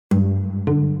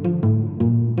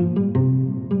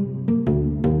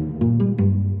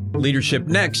Leadership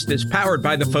Next is powered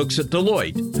by the folks at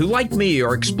Deloitte, who, like me,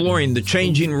 are exploring the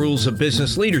changing rules of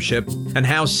business leadership and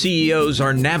how CEOs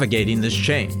are navigating this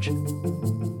change.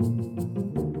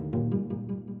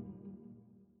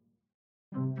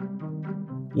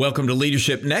 Welcome to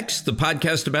Leadership Next, the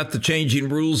podcast about the changing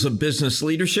rules of business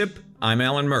leadership. I'm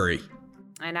Alan Murray.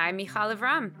 And I'm Michal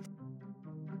Lev-Ram.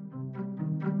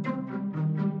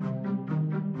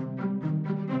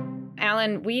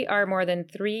 Alan, we are more than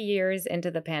 3 years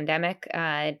into the pandemic.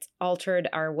 It's altered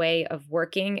our way of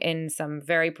working in some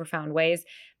very profound ways.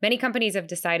 Many companies have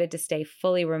decided to stay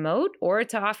fully remote or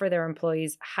to offer their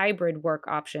employees hybrid work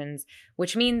options,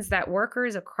 which means that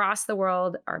workers across the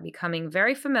world are becoming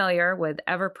very familiar with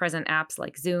ever-present apps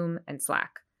like Zoom and Slack.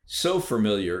 So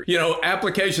familiar.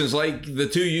 Applications like the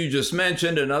two you just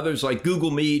mentioned and others like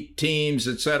Google Meet, Teams,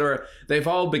 etc., they've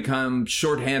all become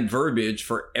shorthand verbiage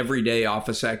for everyday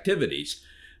office activities.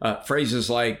 Phrases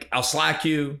like, I'll Slack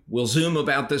you, we'll Zoom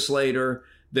about this later.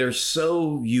 They're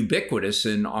so ubiquitous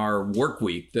in our work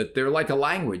week that they're like a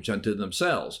language unto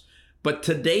themselves. But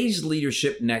today's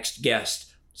Leadership Next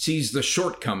guest sees the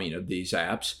shortcoming of these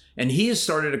apps, and he has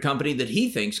started a company that he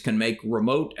thinks can make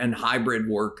remote and hybrid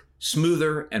work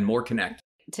smoother and more connected.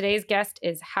 Today's guest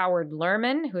is Howard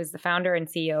Lerman, who is the founder and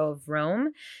CEO of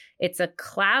Roam. It's a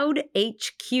cloud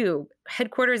HQ,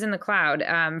 headquarters in the cloud,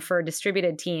 for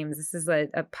distributed teams. This is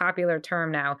a popular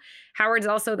term now. Howard's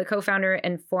also the co-founder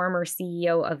and former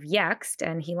CEO of Yext,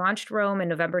 and he launched Roam in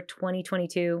November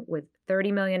 2022 with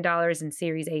 $30 million in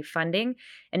Series A funding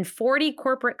and 40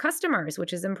 corporate customers,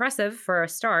 which is impressive for a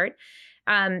start.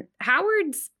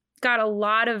 Howard's got a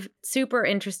lot of super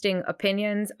interesting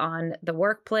opinions on the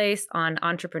workplace, on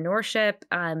entrepreneurship,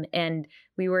 and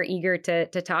we were eager to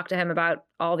talk to him about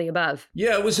all the above.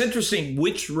 Yeah, it was interesting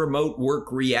which remote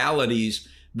work realities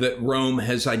that Roam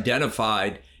has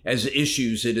identified as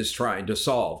issues it is trying to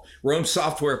solve. Roam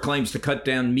software claims to cut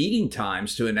down meeting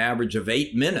times to an average of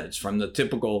 8 minutes from the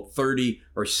typical 30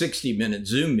 or 60-minute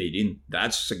Zoom meeting.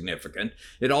 That's significant.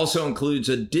 It also includes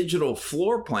a digital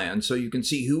floor plan so you can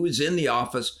see who is in the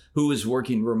office, who is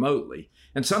working remotely.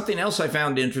 And something else I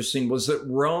found interesting was that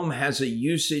Roam has a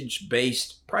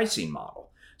usage-based pricing model.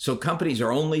 So companies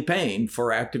are only paying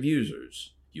for active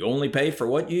users. You only pay for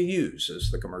what you use, as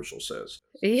the commercial says.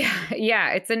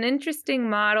 Yeah, it's an interesting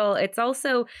model. It's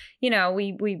also,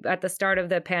 we at the start of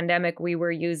the pandemic, we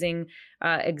were using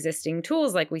existing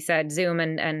tools, like we said, Zoom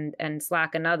and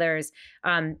Slack and others.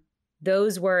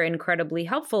 Those were incredibly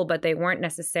helpful, but they weren't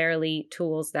necessarily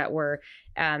tools that were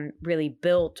really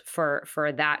built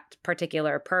for that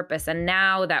particular purpose. And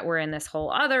now that we're in this whole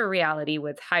other reality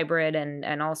with hybrid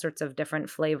and all sorts of different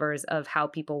flavors of how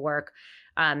people work,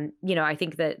 I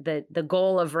think that the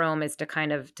goal of Roam is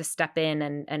to step in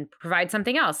and provide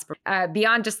something else.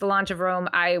 Beyond just the launch of Roam,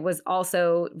 I was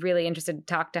also really interested to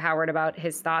talk to Howard about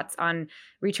his thoughts on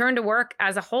return to work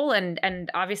as a whole and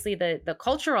obviously the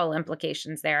cultural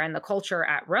implications there and the culture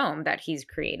at Roam that he's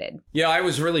created. Yeah, I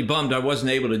was really bummed I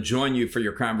wasn't able to join you for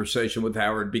your conversation with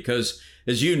Howard because,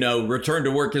 as you know, return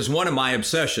to work is one of my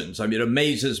obsessions. I mean, it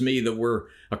amazes me that we're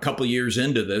a couple years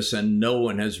into this and no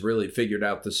one has really figured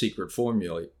out the secret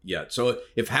formula yet. So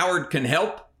if Howard can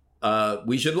help,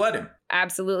 we should let him.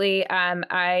 Absolutely.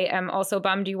 I am also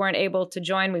bummed you weren't able to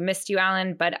join. We missed you,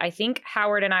 Alan, but I think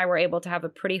Howard and I were able to have a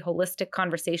pretty holistic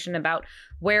conversation about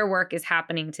where work is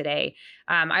happening today.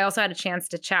 I also had a chance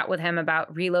to chat with him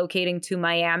about relocating to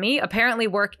Miami. Apparently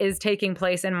work is taking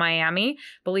place in Miami,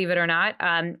 believe it or not,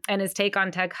 and his take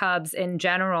on tech hubs in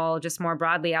general, just more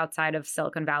broadly outside of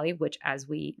Silicon Valley, which, as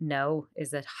we know,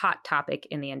 is a hot topic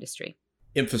in the industry.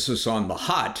 Emphasis on the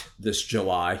hot this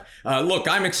July. Look,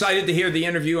 I'm excited to hear the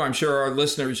interview. I'm sure our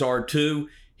listeners are too.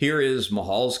 Here is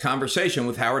Michal's conversation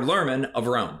with Howard Lerman of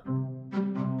Roam.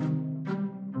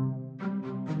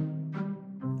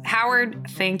 Howard,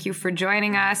 thank you for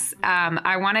joining us.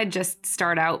 I want to just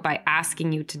start out by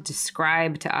asking you to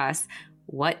describe to us,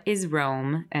 what is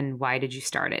Roam and why did you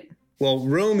start it? Well,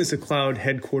 Roam is a cloud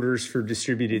headquarters for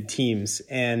distributed teams.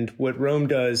 And what Roam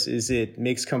does is it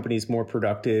makes companies more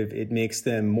productive. It makes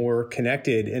them more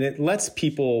connected, and it lets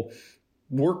people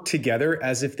work together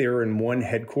as if they were in one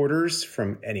headquarters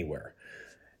from anywhere.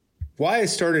 Why I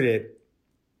started it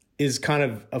is kind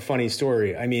of a funny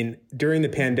story. I mean, during the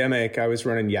pandemic, I was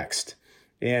running Yext,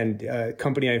 and a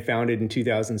company I founded in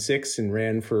 2006 and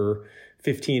ran for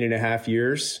 15 and a half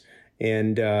years.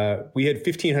 And we had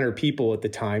 1,500 people at the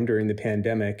time during the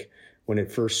pandemic when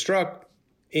it first struck.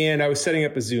 And I was setting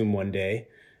up a Zoom one day,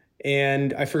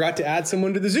 and I forgot to add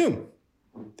someone to the Zoom.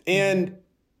 And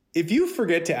if you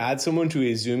forget to add someone to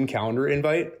a Zoom calendar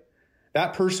invite,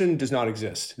 that person does not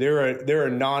exist. They're a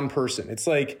non-person. It's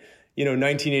like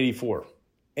 1984.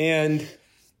 And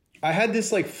I had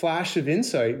this like flash of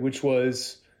insight, which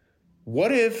was,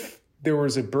 what if there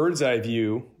was a bird's eye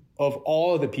view of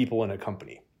all of the people in a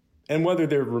company? And whether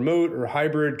they're remote or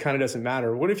hybrid kind of doesn't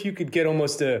matter. What if you could get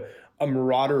almost a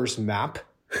Marauder's map,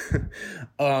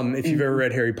 if you've ever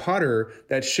read Harry Potter,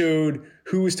 that showed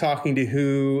who was talking to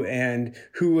who and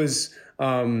who was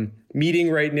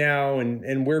meeting right now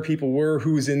and where people were,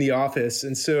 who was in the office.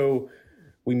 And so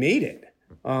we made it.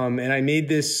 And I made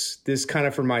this kind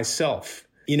of for myself.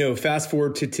 Fast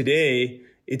forward to today,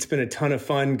 it's been a ton of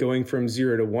fun going from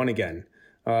 0 to 1 again.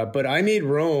 But I made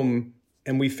Rome,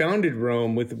 and we founded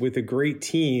Rome with a great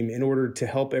team in order to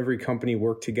help every company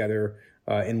work together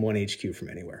in one HQ from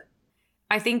anywhere.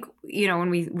 I think, when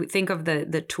we think of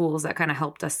the tools that kind of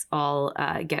helped us all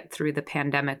get through the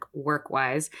pandemic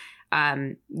work-wise,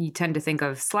 you tend to think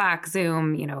of Slack,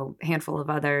 Zoom, a handful of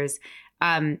others.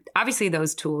 Obviously,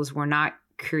 those tools were not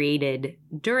created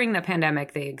during the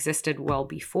pandemic. They existed well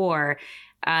before.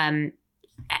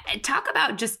 Talk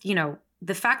about just,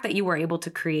 the fact that you were able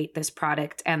to create this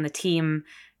product and the team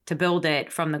to build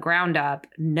it from the ground up,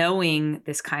 knowing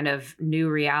this kind of new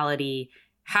reality.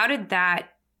 How did that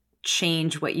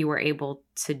change what you were able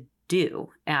to do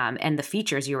and the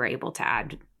features you were able to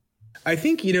add? I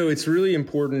think, it's really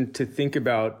important to think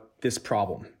about this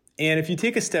problem. And if you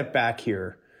take a step back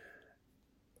here,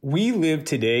 we live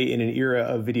today in an era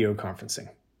of video conferencing.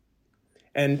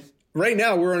 And right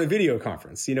now we're on a video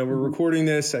conference. We're recording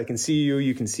this. I can see you.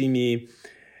 You can see me.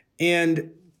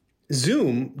 And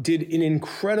Zoom did an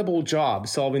incredible job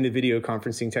solving the video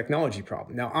conferencing technology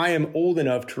problem. Now, I am old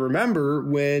enough to remember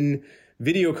when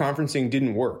video conferencing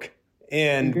didn't work.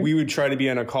 And we would try to be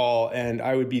on a call and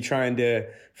I would be trying to,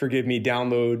 forgive me,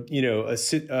 download,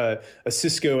 a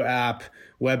Cisco app,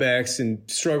 WebEx, and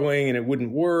struggling, and it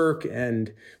wouldn't work.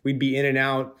 And we'd be in and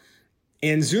out.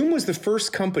 And Zoom was the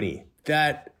first company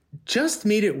that just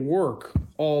made it work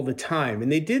all the time.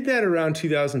 And they did that around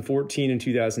 2014 and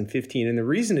 2015. And the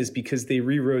reason is because they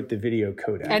rewrote the video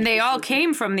codec. And they all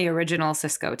came from the original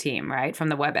Cisco team, right? From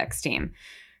the WebEx team.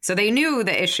 So they knew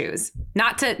the issues.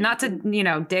 Not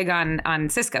to dig on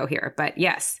Cisco here, but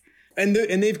yes. And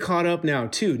they've caught up now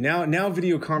too. Now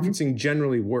video conferencing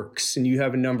generally works and you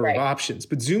have a number of options,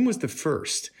 but Zoom was the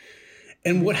first.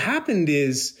 And what happened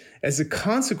is, as a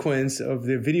consequence of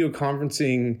the video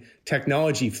conferencing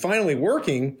technology finally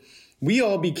working, we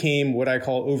all became what I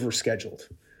call overscheduled.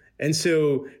 And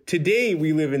so today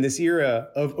we live in this era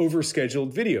of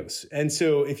overscheduled videos. And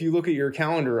so if you look at your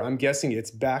calendar, I'm guessing it's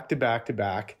back to back to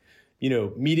back,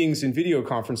 meetings and video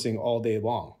conferencing all day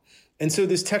long. And so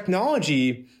this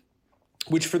technology,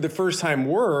 which for the first time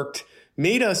worked,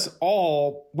 made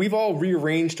we've all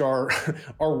rearranged our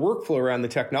workflow around the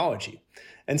technology.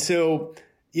 And so,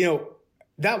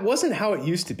 that wasn't how it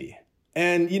used to be.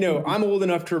 And, I'm old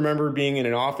enough to remember being in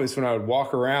an office when I would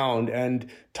walk around and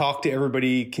talk to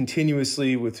everybody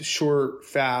continuously with short,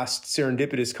 fast,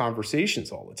 serendipitous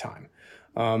conversations all the time.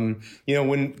 When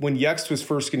Yext was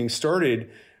first getting started,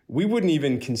 we wouldn't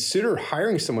even consider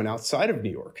hiring someone outside of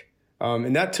New York.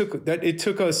 And it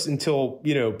took us until,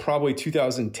 probably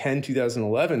 2010,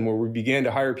 2011, where we began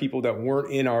to hire people that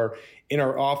weren't in our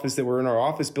office, that were in our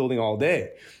office building all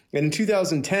day. And in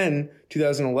 2010,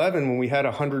 2011, when we had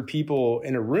 100 people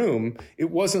in a room, it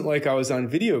wasn't like I was on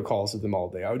video calls with them all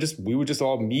day. We would just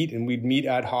all meet, and we'd meet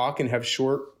ad hoc and have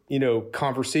short,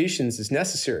 conversations as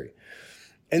necessary.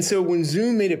 And so when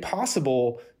Zoom made it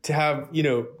possible to have,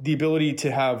 the ability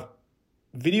to have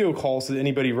video calls with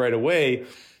anybody right away,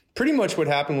 pretty much what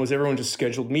happened was everyone just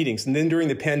scheduled meetings. And then during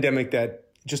the pandemic, that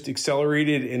just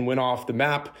accelerated and went off the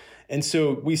map. And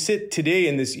so we sit today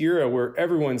in this era where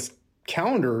everyone's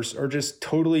calendars are just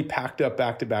totally packed up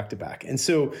back to back to back. And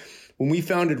so when we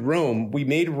founded Rome, we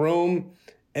made Rome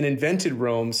and invented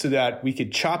Rome so that we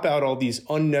could chop out all these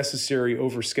unnecessary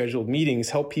overscheduled meetings,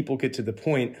 help people get to the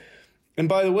point. And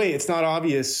by the way, it's not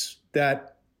obvious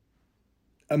that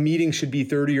a meeting should be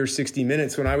 30 or 60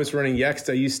 minutes. When I was running Yext,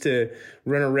 I used to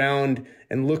run around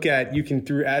and look at,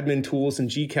 through admin tools and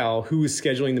GCal, who is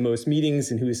scheduling the most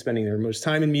meetings and who is spending their most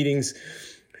time in meetings.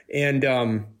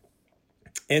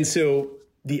 And so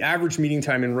the average meeting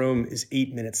time in Rome is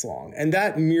 8 minutes long. And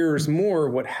that mirrors more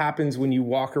what happens when you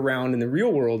walk around in the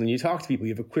real world and you talk to people.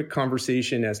 You have a quick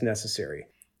conversation as necessary.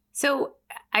 So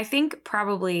I think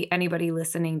probably anybody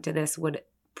listening to this would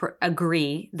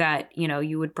agree that,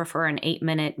 you would prefer an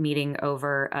 8-minute meeting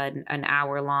over an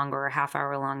hour long or a half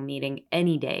hour long meeting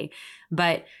any day.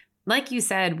 But like you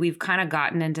said, we've kind of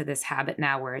gotten into this habit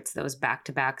now where it's those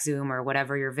back-to-back Zoom or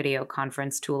whatever your video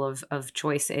conference tool of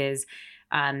choice is,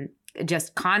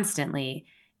 just constantly.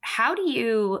 how do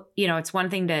you, it's one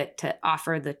thing to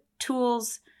offer the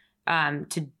tools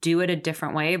to do it a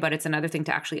different way, but it's another thing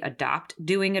to actually adopt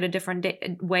doing it a different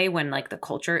way when like the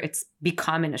culture, it's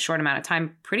become in a short amount of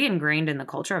time pretty ingrained in the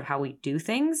culture of how we do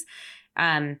things.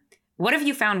 What have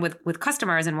you found with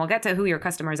customers, and we'll get to who your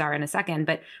customers are in a second,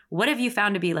 but what have you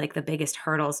found to be like the biggest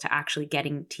hurdles to actually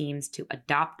getting teams to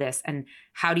adopt this, and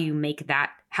how do they make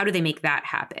that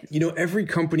happen? Every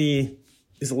company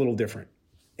is a little different,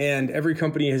 and every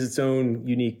company has its own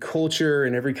unique culture,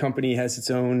 and every company has its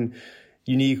own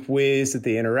unique ways that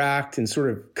they interact, and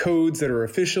sort of codes that are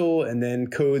official and then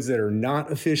codes that are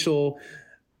not official.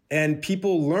 And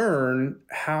people learn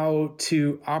how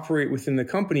to operate within the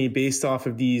company based off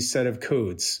of these set of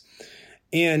codes.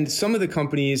 And some of the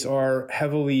companies are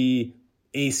heavily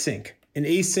async. And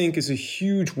async is a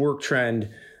huge work trend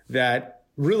that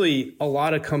really a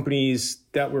lot of companies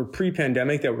that were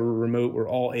pre-pandemic, that were remote, were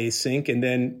all async. And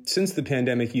then since the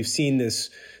pandemic, you've seen this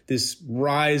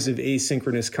rise of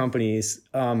asynchronous companies,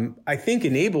 I think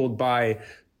enabled by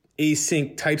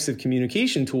async types of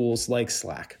communication tools like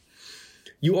Slack.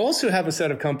 You also have a set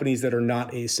of companies that are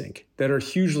not async, that are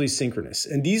hugely synchronous.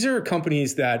 And these are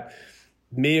companies that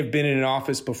may have been in an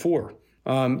office before.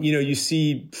 You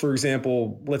see, for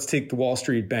example, let's take the Wall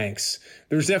Street banks.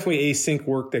 There's definitely async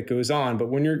work that goes on, but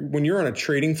when you're on a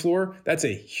trading floor, that's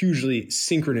a hugely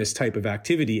synchronous type of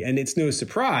activity. And it's no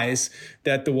surprise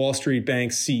that the Wall Street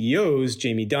banks CEOs,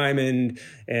 Jamie Dimon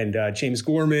and James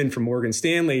Gorman from Morgan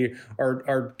Stanley,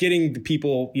 are getting the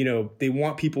people, they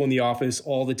want people in the office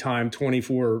all the time,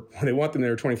 they want them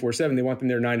there 24/7. They want them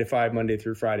there 9 to 5, Monday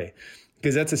through Friday,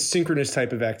 because that's a synchronous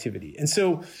type of activity. And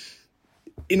so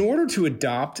in order to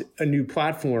adopt a new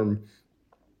platform,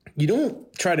 you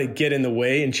don't try to get in the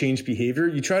way and change behavior.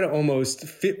 You try to almost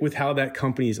fit with how that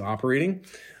company is operating.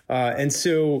 And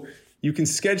so you can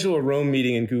schedule a Roam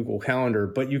meeting in Google Calendar,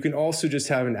 but you can also just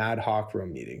have an ad hoc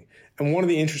Roam meeting. And one of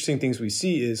the interesting things we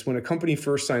see is when a company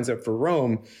first signs up for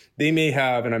Roam, they may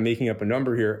have, and I'm making up a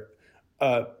number here,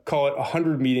 call it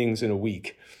 100 meetings in a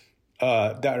week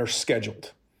that are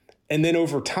scheduled. And then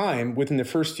over time, within the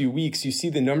first few weeks, you see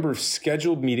the number of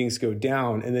scheduled meetings go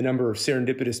down and the number of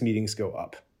serendipitous meetings go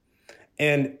up.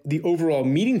 And the overall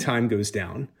meeting time goes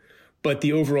down, but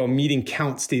the overall meeting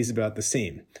count stays about the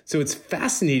same. So it's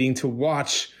fascinating to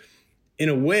watch, in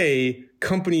a way,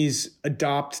 companies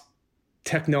adopt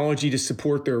technology to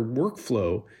support their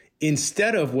workflow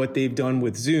instead of what they've done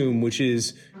with Zoom, which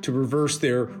is to reverse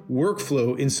their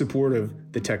workflow in support of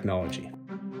the technology.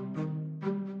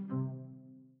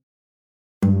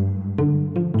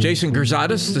 Jason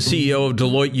Gerzatis, the CEO of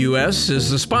Deloitte US,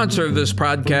 is the sponsor of this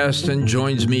podcast and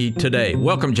joins me today.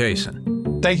 Welcome,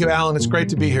 Jason. Thank you, Alan. It's great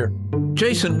to be here.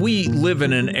 Jason, we live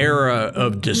in an era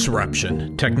of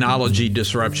disruption, technology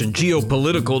disruption,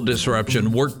 geopolitical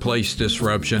disruption, workplace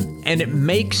disruption, and it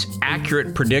makes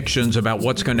accurate predictions about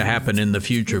what's going to happen in the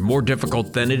future more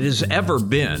difficult than it has ever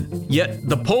been. Yet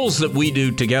the polls that we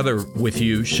do together with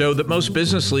you show that most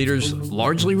business leaders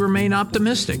largely remain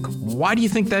optimistic. Why do you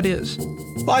think that is?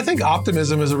 Well, I think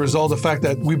optimism is a result of the fact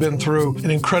that we've been through an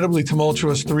incredibly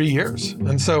tumultuous 3 years.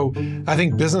 And so I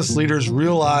think business leaders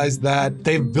realize that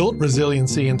they've built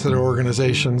resiliency into their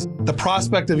organizations. The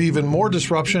prospect of even more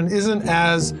disruption isn't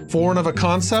as foreign of a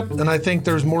concept, and I think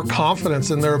there's more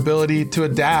confidence in their ability to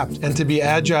adapt and to be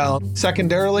agile.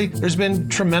 Secondarily, there's been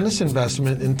tremendous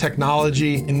investment in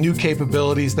technology and new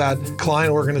capabilities that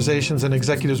client organizations and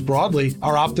executives broadly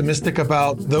are optimistic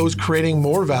about those creating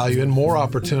more value and more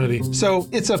opportunity. So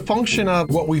it's a function of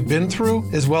what we've been through,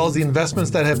 as well as the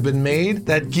investments that have been made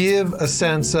that give a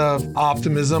sense of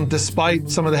optimism despite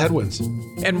some of the headwinds.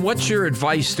 And what's your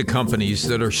advice to companies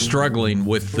that are struggling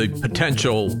with the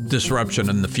potential disruption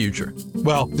in the future?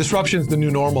 Well, disruption is the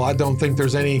new normal. I don't think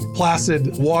there's any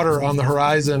placid water on the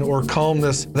horizon or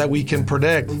calmness that we can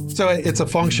predict. So it's a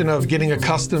function of getting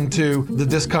accustomed to the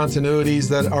discontinuities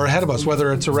that are ahead of us,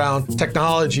 whether it's around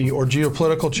technology or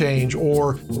geopolitical change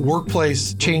or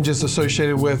workplace changes associated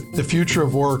with the future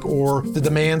of work or the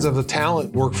demands of the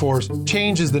talent workforce.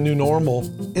 Change is the new normal.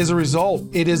 As a result,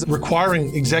 it is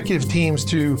requiring executive teams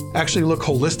to actually look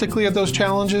holistically at those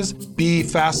challenges, be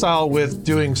facile with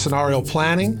doing scenario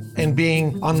planning, and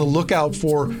being on the lookout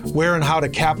for where and how to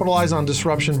capitalize on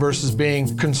disruption versus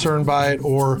being concerned by it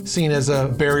or seen as a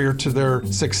barrier to their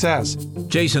success.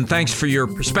 Jason, thanks for your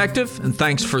perspective, and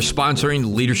thanks for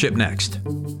sponsoring Leadership Next.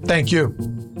 Thank you.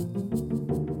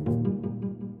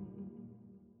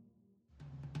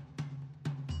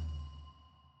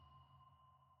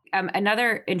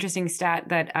 Another interesting stat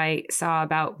that I saw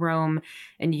about Roam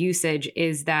and usage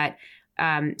is that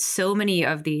so many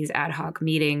of these ad hoc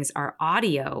meetings are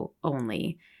audio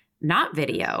only. not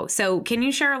video. So can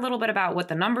you share a little bit about what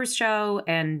the numbers show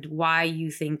and why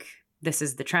you think this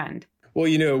is the trend? Well,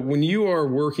 when you are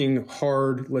working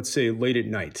hard, let's say late at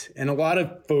night, and a lot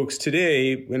of folks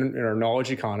today in our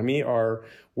knowledge economy are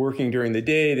working during the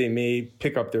day, they may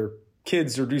pick up their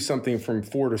kids or do something from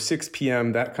 4 to 6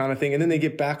 p.m., that kind of thing. And then they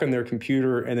get back on their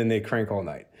computer and then they crank all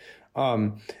night.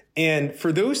 And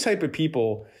for those type of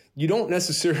people, you don't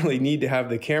necessarily need to have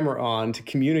the camera on to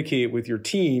communicate with your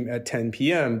team at 10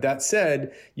 p.m. That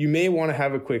said, you may want to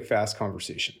have a quick, fast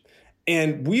conversation.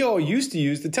 And we all used to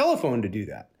use the telephone to do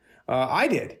that. I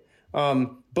did.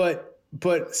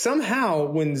 But somehow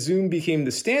when Zoom became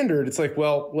the standard, it's like,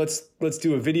 well, let's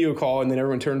do a video call, and then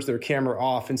everyone turns their camera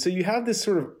off. And so you have this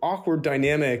sort of awkward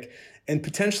dynamic and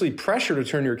potentially pressure to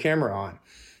turn your camera on.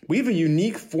 We have a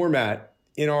unique format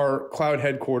in our cloud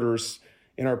headquarters,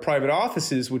 in our private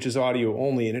offices, which is audio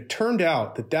only. And it turned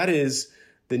out that is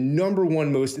the number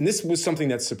one most, and this was something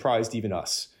that surprised even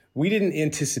us. We didn't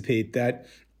anticipate that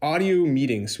audio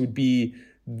meetings would be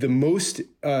the most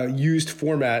used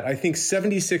format. I think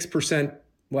 76%,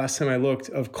 last time I looked,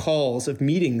 of calls, of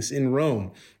meetings in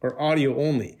Rome are audio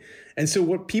only. And so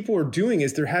what people are doing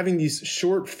is they're having these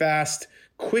short, fast,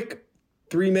 quick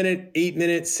 3-minute,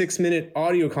 8-minute, 6-minute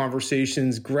audio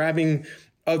conversations, grabbing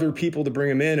other people to bring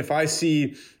them in. If I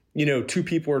see, 2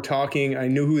 people are talking, I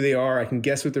know who they are, I can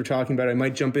guess what they're talking about. I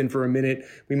might jump in for a minute.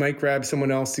 We might grab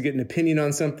someone else to get an opinion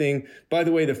on something. By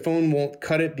the way, the phone won't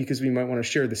cut it because we might want to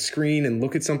share the screen and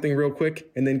look at something real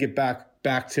quick and then get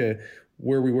back to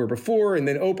where we were before. And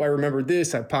then, I remembered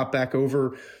this, I pop back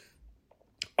over.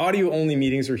 Audio only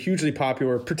meetings are hugely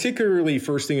popular, particularly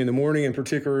first thing in the morning and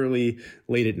particularly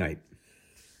late at night.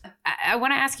 I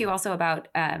want to ask you also about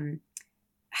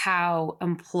how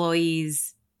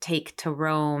employees take to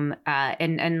Rome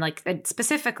and like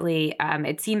specifically,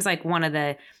 it seems like one of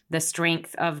the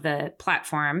strength of the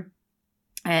platform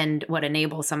and what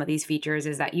enables some of these features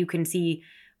is that you can see,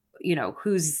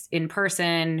 who's in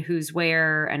person, who's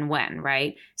where and when,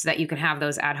 right? So that you can have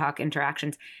those ad hoc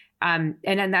interactions. And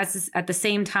then that's at the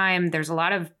same time, there's a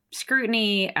lot of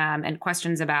scrutiny and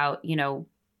questions about,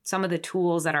 some of the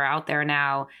tools that are out there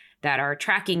now that are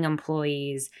tracking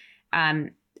employees.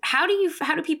 How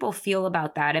do people feel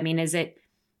about that? I mean, is it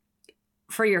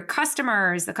for your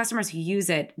customers, the customers who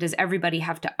use it, does everybody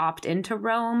have to opt into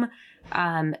Rome?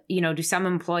 Do some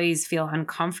employees feel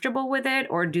uncomfortable with it,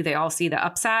 or do they all see the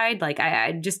upside? Like,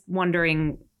 I'm just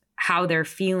wondering how they're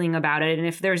feeling about it. And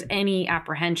if there's any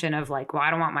apprehension of like, well, I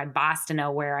don't want my boss to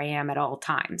know where I am at all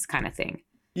times kind of thing.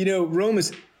 Rome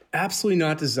is absolutely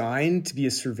not designed to be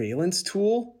a surveillance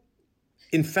tool.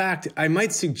 In fact, I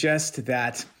might suggest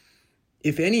that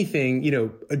if anything,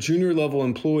 a junior level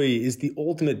employee is the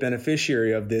ultimate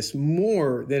beneficiary of this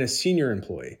more than a senior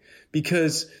employee.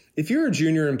 Because if you're a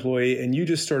junior employee and you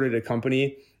just started a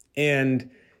company and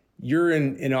you're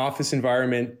in an office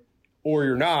environment or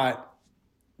you're not,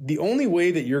 the only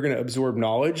way that you're going to absorb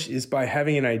knowledge is by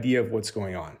having an idea of what's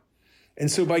going on. And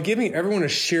so by giving everyone a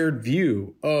shared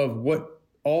view of what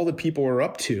all the people are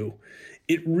up to,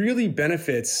 it really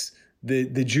benefits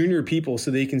the junior people so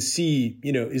they can see,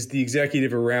 is the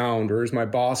executive around or is my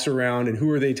boss around and who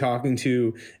are they talking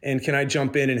to? And can I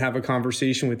jump in and have a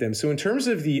conversation with them? So in terms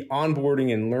of the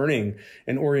onboarding and learning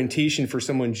and orientation for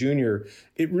someone junior,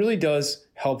 it really does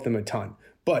help them a ton.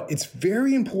 But it's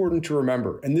very important to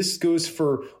remember, and this goes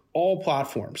for all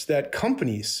platforms, that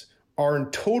companies are in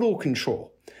total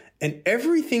control. And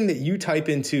everything that you type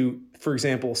into, for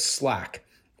example, Slack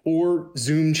or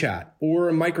Zoom chat or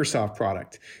a Microsoft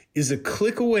product is a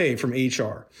click away from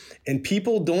HR. And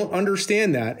people don't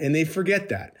understand that and they forget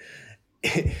that.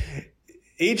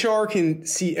 HR can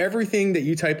see everything that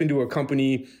you type into a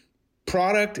company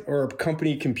product or a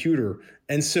company computer.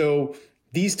 And so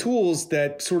these tools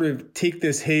that sort of take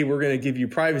this, hey, we're going to give you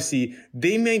privacy,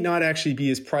 they may not actually be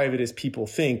as private as people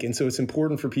think. And so it's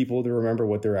important for people to remember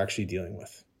what they're actually dealing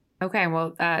with. Okay,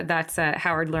 well, that's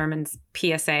Howard Lerman's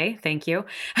PSA. Thank you.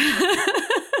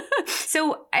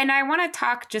 So, and I want to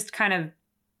talk just kind of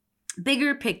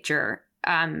bigger picture.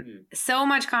 So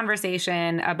much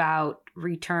conversation about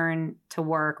return to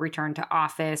work, return to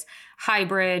office,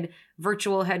 hybrid,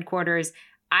 virtual headquarters.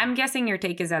 I'm guessing your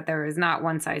take is that there is not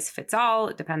one size fits all.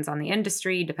 It depends on the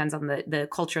industry, depends on the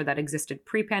culture that existed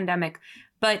pre-pandemic.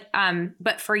 But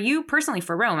for you personally,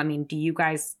 for Rome, I mean, do you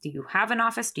have an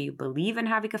office? Do you believe in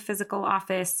having a physical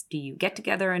office? Do you get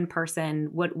together in person?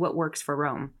 What works for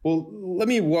Rome? Well, let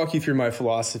me walk you through my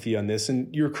philosophy on this.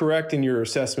 And you're correct in your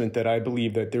assessment that I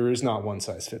believe that there is not one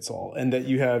size fits all and that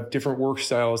you have different work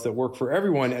styles that work for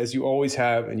everyone, as you always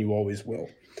have and you always will.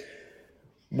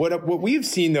 What we've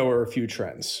seen, though, are a few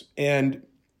trends. And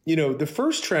the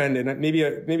first trend, and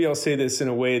maybe I'll say this in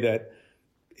a way that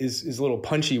is a little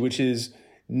punchy, which is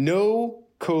no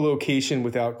co-location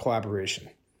without collaboration.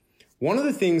 One of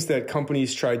the things that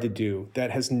companies tried to do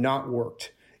that has not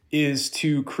worked is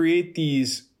to create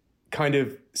these kind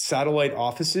of satellite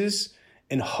offices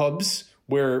and hubs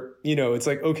where, it's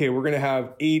like, okay, we're going to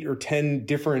have 8 or 10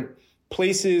 different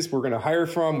places we're going to hire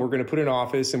from, we're going to put an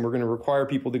office, and we're going to require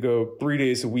people to go 3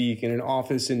 days a week in an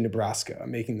office in Nebraska.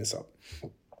 I'm making this up.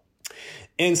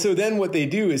 And so then what they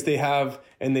do is they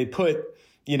put,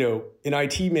 an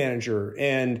IT manager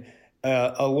and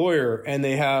a lawyer, and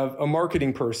they have a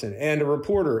marketing person and a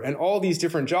reporter and all these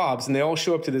different jobs, and they all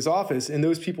show up to this office, and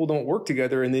those people don't work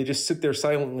together, and they just sit there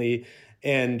silently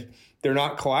and they're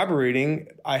not collaborating.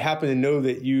 I happen to know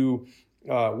that you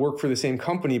work for the same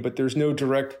company, but there's no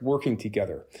direct working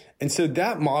together. And so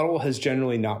that model has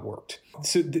generally not worked.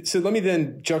 So let me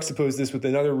then juxtapose this with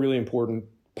another really important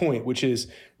point, which is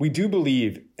we do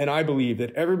believe, and I believe,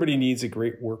 that everybody needs a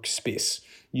great workspace.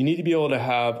 You need to be able to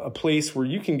have a place where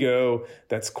you can go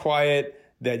that's quiet,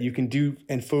 that you can do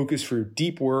and focus for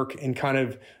deep work, and kind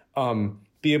of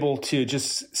be able to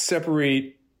just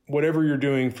separate whatever you're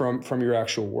doing from your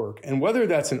actual work. And whether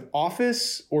that's an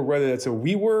office or whether that's a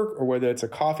WeWork or whether it's a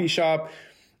coffee shop,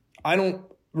 I don't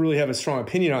really have a strong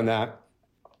opinion on that,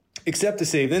 except to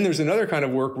say then there's another kind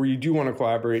of work where you do want to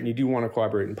collaborate, and you do want to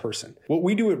collaborate in person. What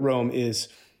we do at Rome is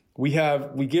we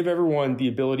give everyone the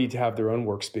ability to have their own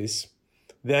workspace.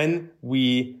 Then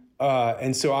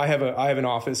and so I have an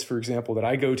office, for example, that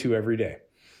I go to every day.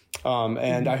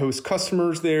 And I host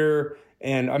customers there,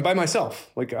 and I'm by myself.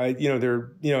 Like and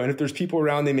if there's people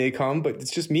around, they may come, but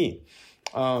it's just me.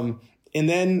 And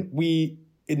then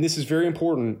and this is very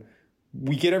important,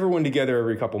 we get everyone together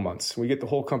every couple months. We get the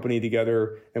whole company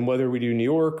together, and whether we do New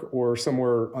York or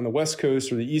somewhere on the West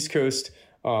Coast or the East Coast,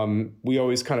 we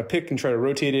always kind of pick and try to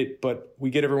rotate it, but we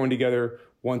get everyone together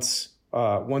once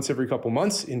every couple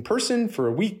months in person for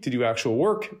a week to do actual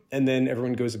work, and then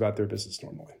everyone goes about their business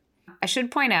normally. I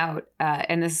should point out,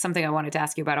 and this is something I wanted to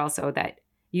ask you about also, that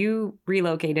you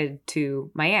relocated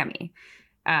to Miami.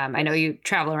 I know you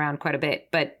travel around quite a bit,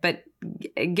 but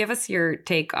give us your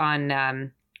take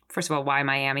on, first of all, why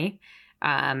Miami?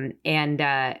 And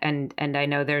I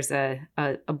know there's a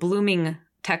blooming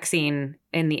tech scene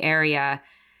in the area.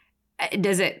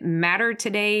 Does it matter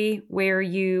today where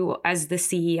you, as the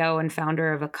CEO and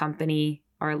founder of a company,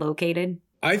 are located?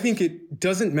 I think it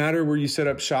doesn't matter where you set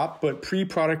up shop, but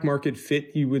pre-product market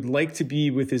fit, you would like to be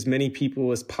with as many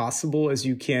people as possible as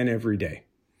you can every day.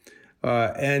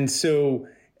 And so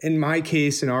in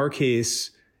our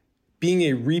case, being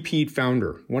a repeat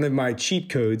founder, one of my cheat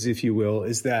codes, if you will,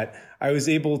 is that I was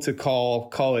able to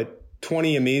call it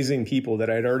 20 amazing people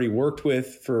that I'd already worked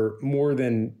with for more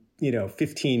than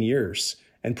 15 years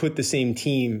and put the same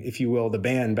team, if you will, the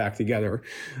band back together.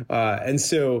 And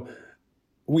so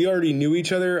we already knew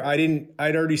each other.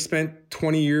 I'd already spent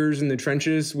 20 years in the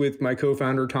trenches with my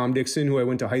co-founder, Tom Dixon, who I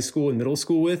went to high school and middle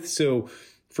school with. So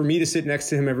for me to sit next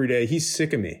to him every day, he's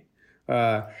sick of me.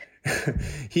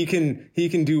 He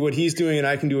can do what he's doing, and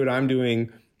I can do what I'm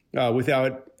doing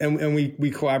and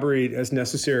we collaborate as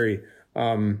necessary.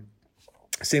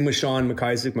 Same with Sean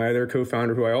McIsaac, my other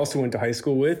co-founder, who I also went to high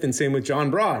school with, and same with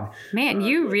John Broad. Man,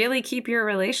 you really keep your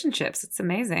relationships. It's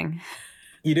amazing.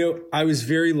 I was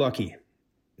very lucky.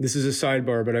 This is a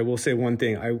sidebar, but I will say one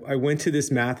thing. I went to this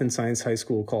math and science high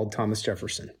school called Thomas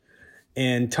Jefferson.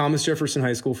 And Thomas Jefferson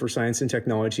High School for Science and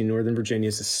Technology in Northern Virginia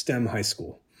is a STEM high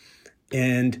school.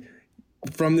 And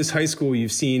from this high school,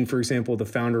 you've seen, for example, the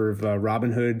founder of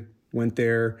Robinhood went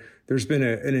there. There's been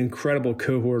an incredible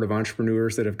cohort of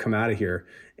entrepreneurs that have come out of here.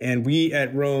 And we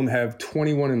at Rome have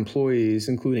 21 employees,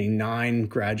 including 9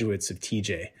 graduates of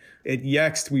TJ. At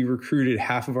Yext, we recruited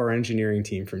half of our engineering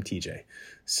team from TJ.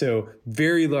 So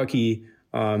very lucky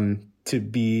to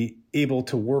be able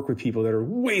to work with people that are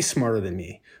way smarter than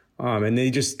me. And they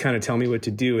just kind of tell me what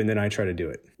to do, and then I try to do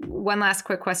it. One last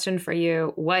quick question for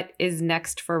you. What is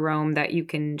next for Rome that you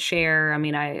can share? I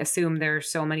mean, I assume there's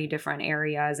so many different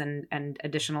areas and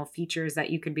additional features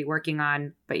that you could be working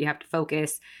on, but you have to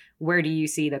focus. Where do you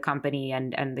see the company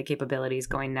and the capabilities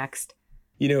going next?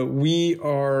 We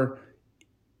are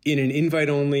in an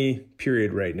invite-only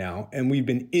period right now, and we've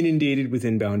been inundated with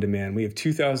inbound demand. We have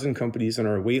 2,000 companies on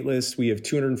our wait list. We have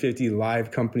 250 live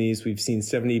companies. We've seen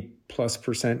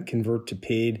 70+% convert to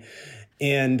paid.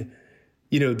 And,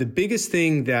 the biggest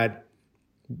thing that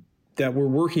we're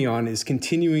working on is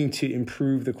continuing to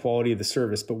improve the quality of the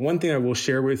service. But one thing I will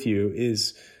share with you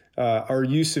is our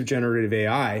use of generative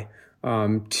AI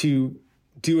to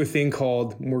do a thing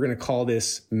called, we're going to call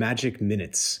this magic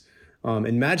minutes.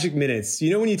 And magic minutes,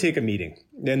 when you take a meeting,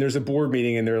 then there's a board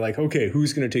meeting and they're like, okay,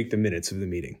 who's going to take the minutes of the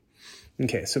meeting?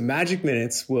 Okay, so magic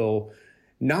minutes will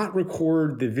not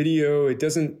record the video. It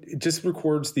just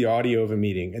records the audio of a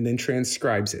meeting and then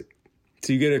transcribes it.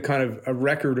 So you get a kind of a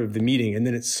record of the meeting, and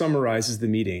then it summarizes the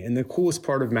meeting. And the coolest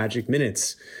part of magic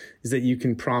minutes is that you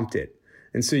can prompt it.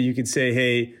 And so you could say,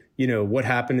 hey, what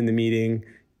happened in the meeting?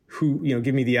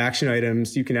 Give me the action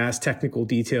items. You can ask technical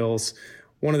details.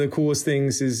 One of the coolest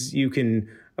things is you can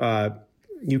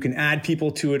add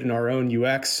people to it in our own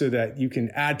UX so that you can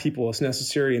add people as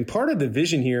necessary. And part of the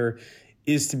vision here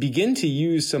is to begin to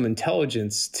use some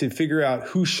intelligence to figure out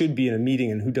who should be in a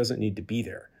meeting and who doesn't need to be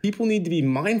there. People need to be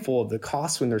mindful of the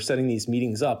costs when they're setting these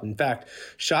meetings up. In fact,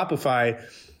 Shopify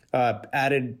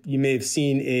added, you may have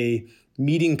seen, a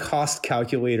meeting cost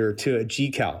calculator to a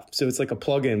GCal. So it's like a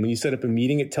plugin. When you set up a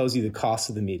meeting, it tells you the cost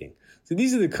of the meeting. So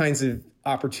these are the kinds of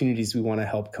opportunities we want to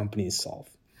help companies solve.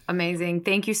 Amazing.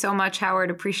 Thank you so much,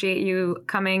 Howard. Appreciate you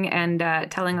coming and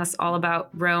telling us all about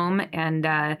Rome. And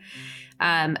I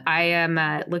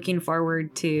am looking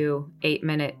forward to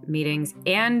 8-minute meetings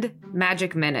and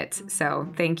magic minutes.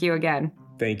 So thank you again.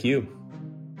 Thank you.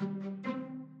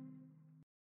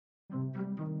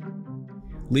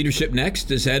 Leadership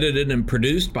Next is edited and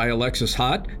produced by Alexis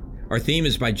Hott. Our theme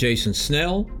is by Jason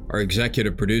Snell. Our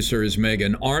executive producer is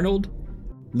Megan Arnold.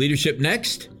 Leadership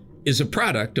Next is a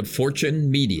product of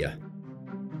Fortune Media.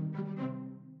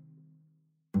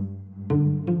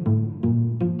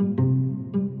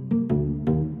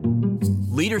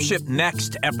 Leadership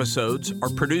Next episodes are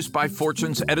produced by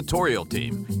Fortune's editorial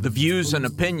team. The views and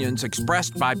opinions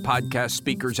expressed by podcast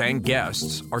speakers and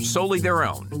guests are solely their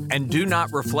own and do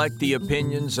not reflect the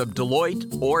opinions of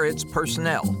Deloitte or its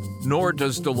personnel. Nor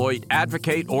does Deloitte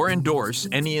advocate or endorse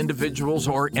any individuals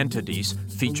or entities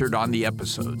featured on the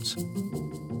episodes.